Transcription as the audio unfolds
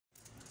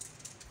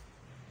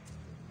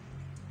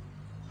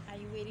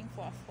waiting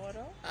for a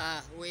photo.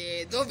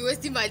 Wait, don't be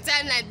wasting my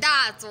time like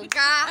that, okay?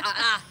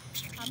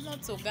 I'm not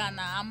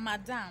Ogana, I'm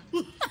Madam.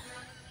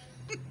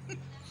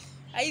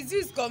 It's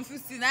just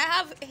confusing. I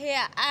have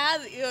hair, I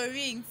have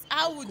earrings.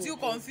 How would you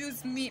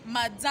confuse me,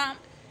 Madam,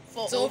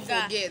 for Don't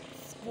Oga? forget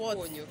What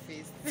on your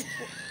face.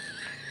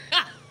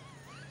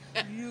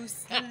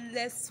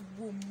 Useless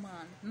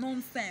woman.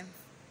 Nonsense.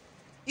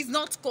 It's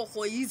not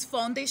cocoa, it's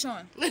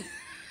foundation.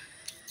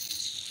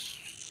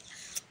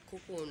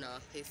 Cocoa on our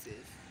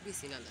faces.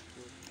 This in another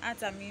room.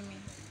 Ata mimi.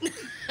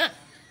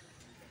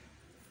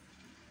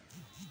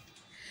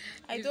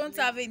 I don't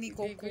have any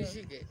cocoa.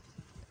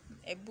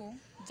 Ebu,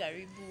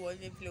 jaribu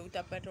wale vile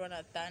utapatwa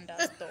na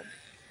thunderstorm.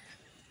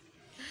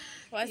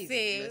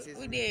 Wase,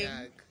 ude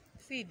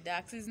si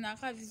dark,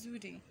 zinaka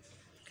vizuri.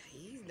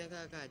 Hizi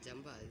zinaka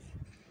jambazi.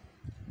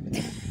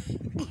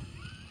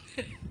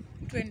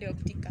 Twende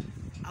optika.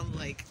 I'm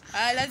like,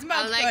 lazima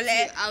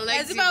wakutole.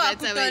 Lazima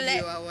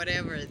wakutole or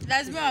whatever.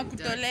 Lazima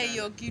wakutole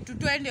hiyo kitu.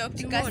 Twende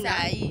optika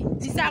saa hii.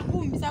 Ni saa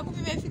 10. Saa 10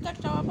 imefika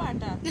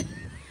tutawapata.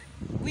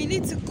 We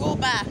need to go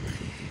back.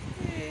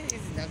 Hizi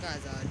zinaka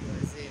za watu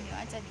wazee.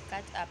 Acha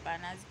nikate hapa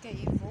na zike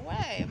hivyo.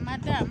 We,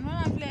 madam,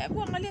 unaona vile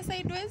hebu angalia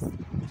sideways.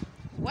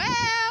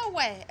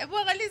 Wewe, hebu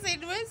angalia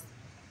sideways.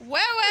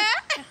 Wewe.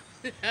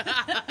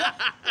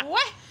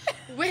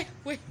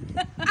 We.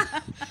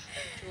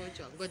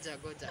 Ngoja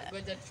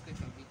tuchukue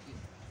video.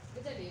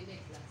 Ngoja niende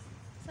class.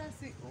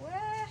 Sasa we,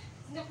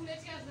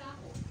 nitakuletea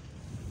zako.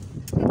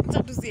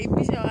 Sasa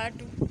tusiaibisha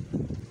watu.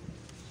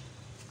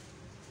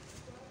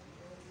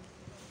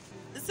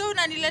 So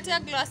unaniletea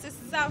glasses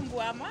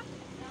zangu ama?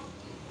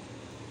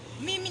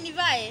 Mimi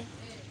nivae?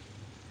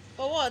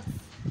 For what?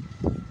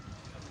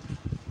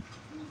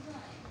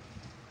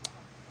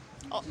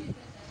 Oh.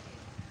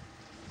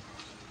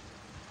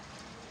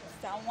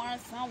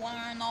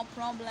 Someone, no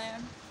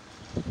problem.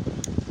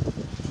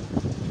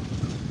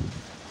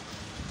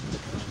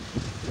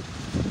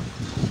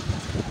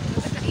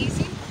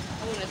 Easy?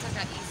 Oh,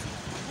 nataka easy.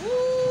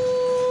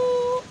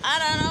 I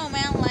don't know,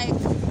 man. Like, I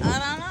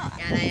don't know.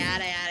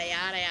 Yada.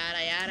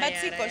 But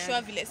siko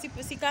sure vile.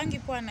 Sikangi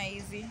poa na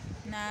hizi.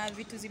 Na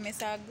vitu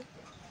zimesag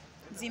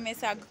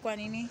kwa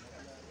nini?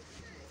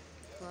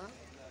 Kwa?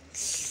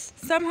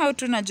 Somehow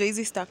tunajua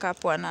hizi staka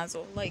poa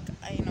nazo. Like,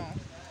 I know.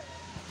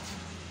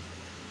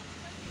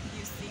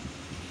 You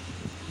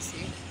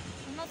see?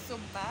 Not so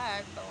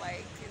bad, but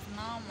like, it's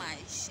not my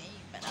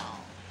shape at all.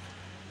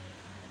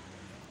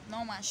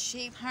 Not my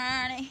shape,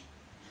 honey.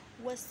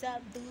 What's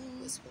up, boo?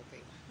 What's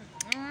popping?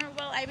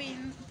 Well, I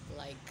mean,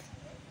 like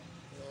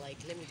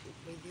let me go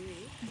by the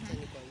way. Acha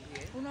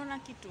nikwambie. Unaona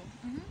kitu?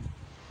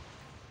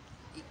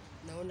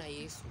 Naona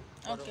Yesu.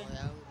 Okay.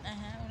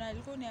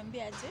 Unalikuwa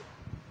uniambia aje?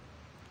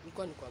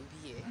 Nilikuwa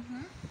nikwambie.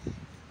 Nini?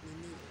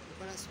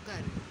 Uko na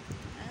sukari?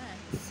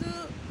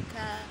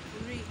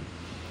 Sukari.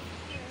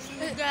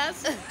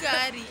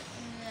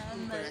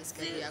 Uko na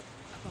sukari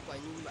hapa kwa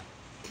nyumba.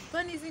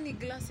 Kwani hizi ni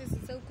glasses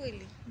za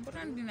ukweli?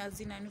 Mbona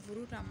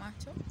zinanivuruta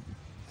macho? I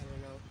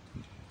don't know.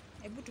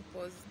 Hebu tu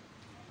pause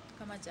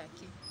kama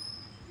Jackie.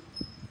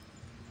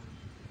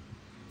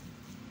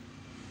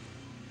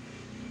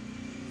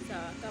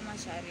 Sawa, kama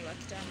Shari wa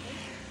kitambo.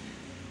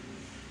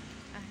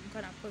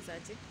 Niko na pause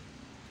aje?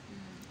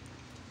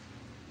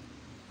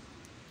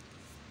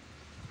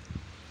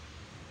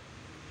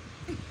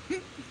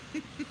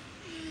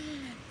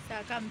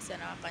 Sawa, kama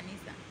msichana wa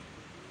kanisa.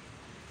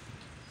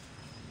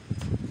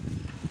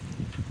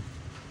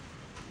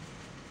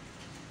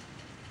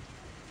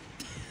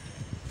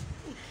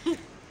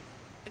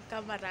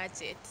 Kama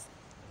Ratchet.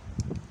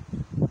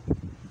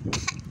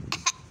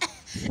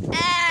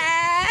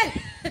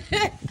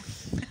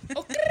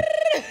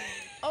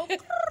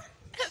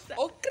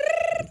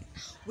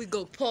 We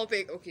go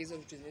popping. Okay, so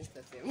which is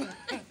the same.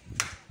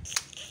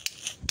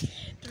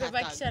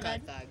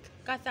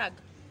 Kathag.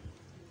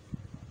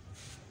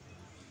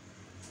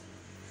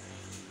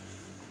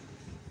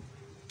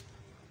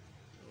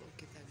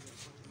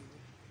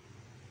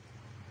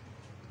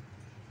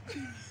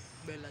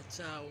 Bella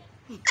ciao.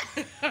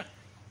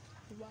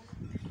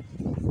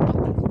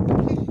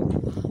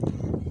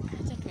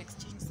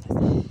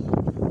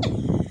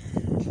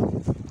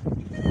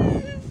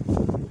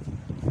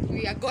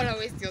 We are gonna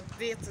waste your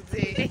day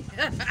today.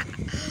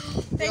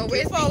 Thank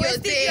you for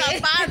wasting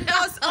your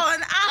bundles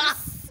on us.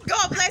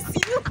 God bless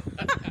you.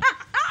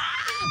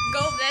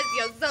 God bless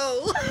your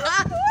soul.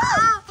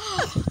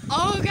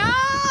 Oh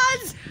God.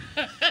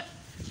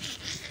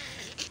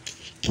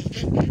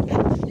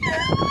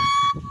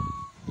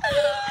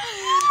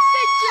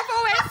 Thank you for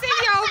wasting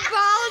your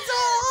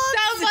bundles.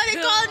 Somebody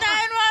call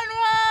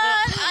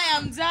 911. I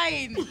am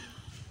dying.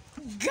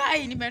 Guy,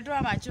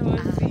 nimetoa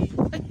machozi.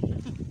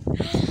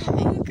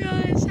 Oh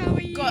gosh, how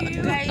are you?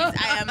 Guys,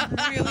 I am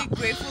really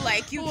grateful.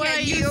 Like, you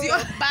can use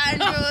your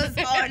bundles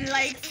on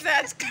like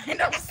such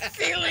kind of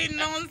silly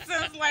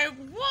nonsense. Like,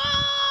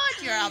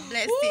 what? You're a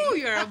blessing. Ooh,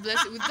 you're a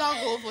blessing. Without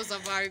go for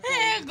Safaricom.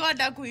 Hey, God,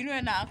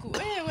 akuinue na aku.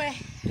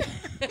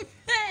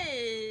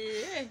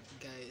 Hey.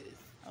 Guys.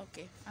 Okay.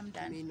 Okay, I'm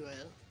done.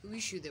 Meanwhile, we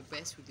wish you the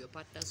best with your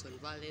partners on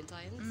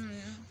Valentine's.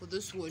 For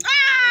those who want to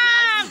join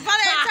us.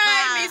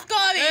 Valentine is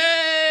coming.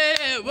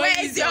 Hey,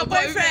 Where is your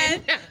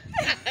boyfriend?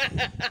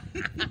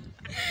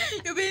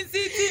 You've been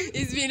sitting.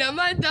 It's been a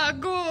month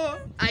ago.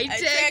 I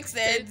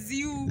texted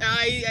you.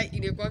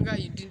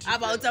 You didn't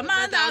About a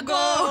month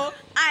ago,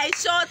 I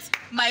shot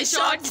my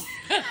shot.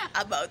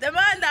 About a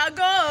month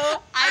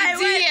ago, I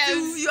went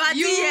to your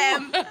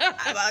DM.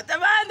 About a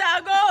month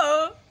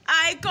ago,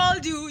 I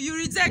called you. You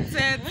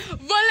rejected.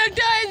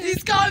 Valentine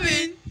is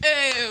coming.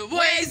 Hey,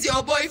 where is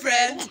your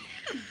boyfriend?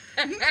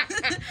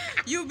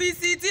 You be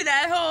sitting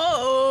at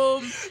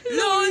home,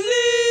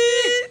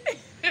 lonely.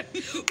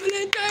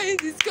 Valentine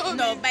is coming.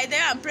 No, by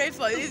then I'm praying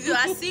for you. If you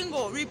are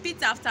single,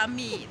 repeat after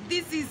me.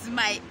 This is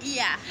my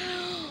ear.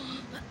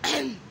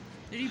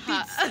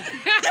 Repeat.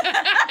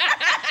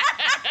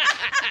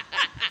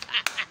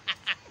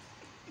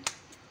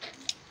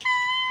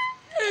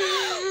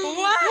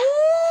 What?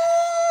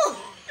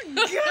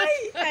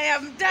 Guy, I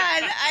am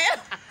done. I am.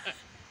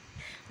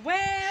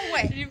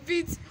 Where?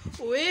 Repeat.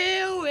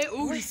 Wewe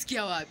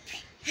ulisikia wapi?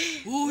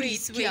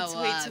 Ulisikia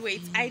wapi?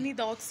 Wait. I need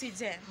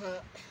oxygen.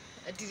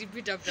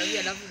 Repeat after me,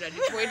 alafu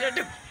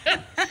unanipoint.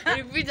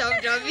 Repeat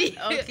after me.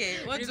 Okay,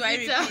 what do I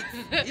repeat?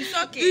 It's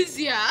okay. This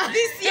year. I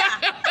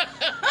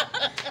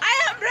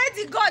am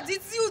ready, God.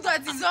 It's you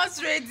that is not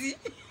ready.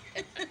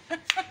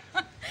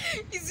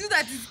 It's you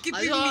that is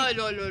keeping me. No.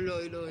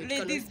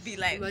 Let this be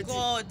like, imagine.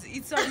 God,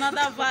 it's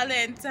another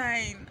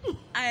Valentine.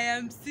 I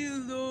am still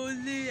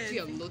lonely. See,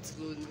 I'm not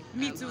lonely.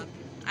 Me too.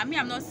 I'm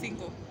not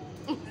single.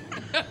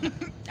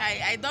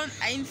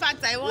 In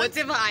fact, I want.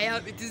 Whatever I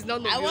have, it is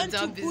none of your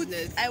damn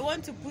business. I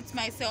want to put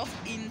myself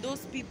in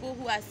those people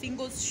who are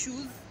singles'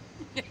 shoes.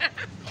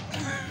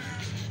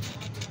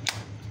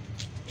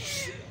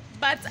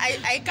 But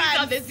I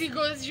can't. The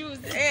singles shoes.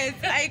 Yes,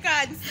 I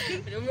can't.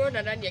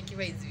 Umeona nani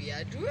akiva hizi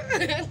viatu?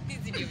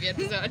 Hizi ndio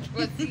viatu za watu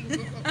wa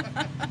single.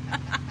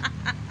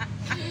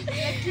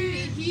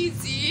 Lakini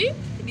hizi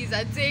ni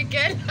za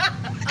taken.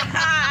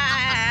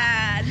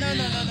 No.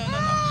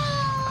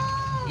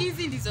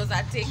 Easy ndizo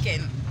za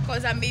taken.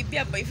 Because I may be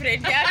a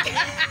boyfriend yake.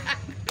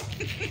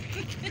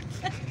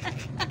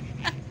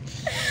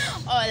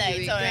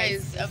 Alright.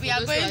 Guys, we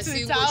are going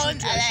to town.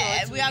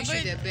 We are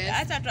going.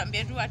 Acha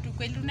tuambie tu watu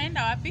kweli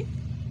tunaenda wapi?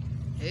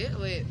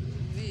 We.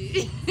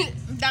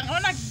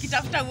 Ndangona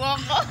kitafuta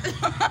uongo.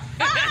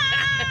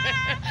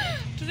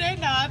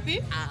 Tunaenda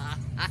wapi?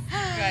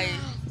 Guys,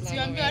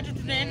 siambie watu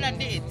tunaenda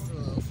dates.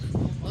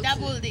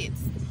 Double dates.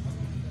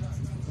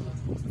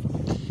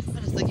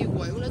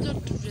 Unajua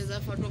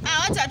tutaweza photo.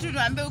 Acha tu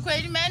niambie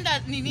ukweli nimeenda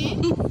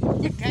nini?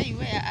 Kai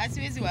wewe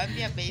asiwezi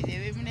waambia by the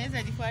way.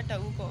 Mnaweza nifuata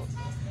huko.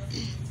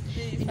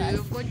 We're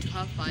going to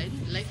have fun.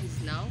 Life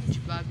is now.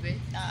 Chibabe.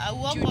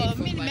 Uongo,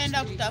 mimi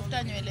nimeenda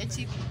kutafuta nywele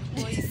cheap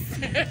boys.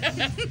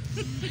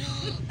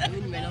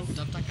 Mimi nimeenda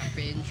kutafuta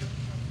kapenjo.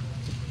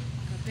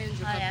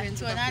 Kapenjo.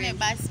 Tuonane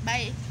basi,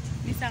 bye.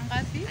 Ni saa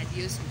ngapi?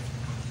 Adios.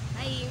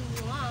 Bye.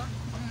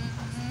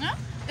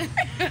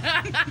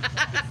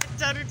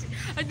 Charity.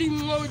 Adi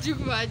mwa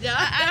ujikumaja.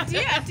 Ati.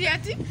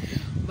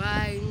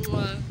 Bye.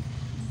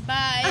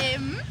 Bye.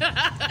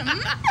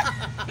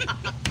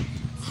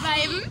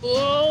 Bye.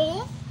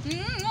 Oh.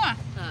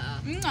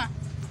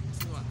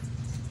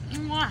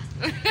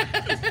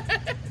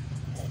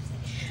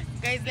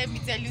 Guys, let me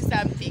tell you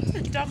something.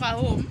 Nikitoka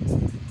home,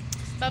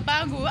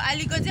 babangu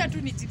aligojea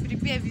tu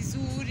nijiprepare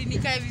vizuri,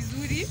 nikae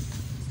vizuri.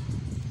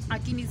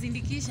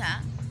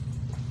 Akinizindikisha.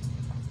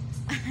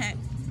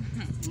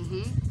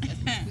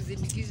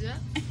 Kuzindikisha.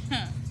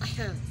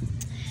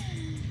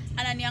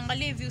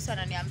 Ananiangalia hivi uso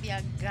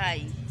ananiambia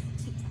guy.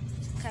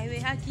 Kaiwe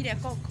haki ile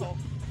koko.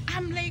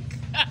 I'm like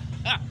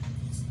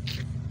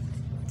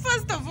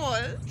first of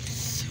all,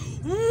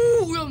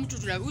 huyo mtu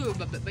huyo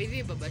by the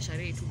way baba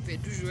Share tumpe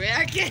tujo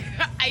yake.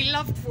 I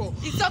laughed for.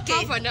 It's okay.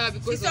 Half an hour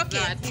because of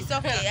that. It's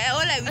okay.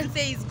 All I will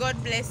say is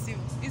God bless you.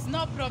 It's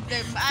no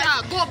problem.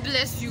 God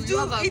bless you. You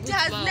have a it good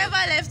has mouth.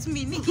 never left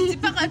me.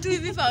 Nikitipaka tu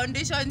hivi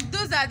foundation.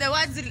 Those are the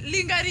words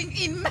lingering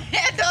in my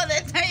head all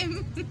the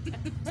time.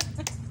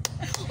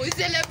 We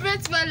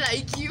celebrate man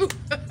like you.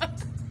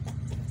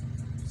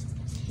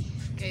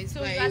 Okay,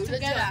 so we are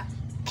together.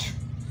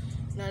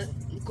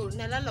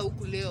 Nalala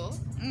huku leo.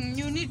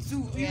 You need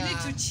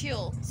to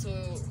chill. So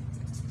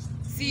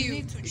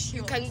see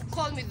you can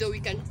call me though. We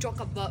can talk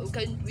about.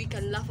 We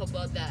can laugh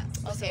about that.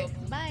 Okay.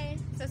 Bye.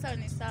 Sasa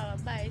ni sawa.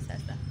 Bye.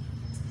 Sasa.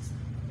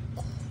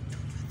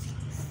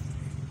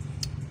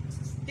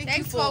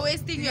 Thanks for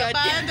wasting your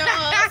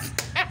bundles.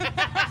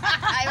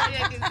 I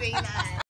wanted to say that.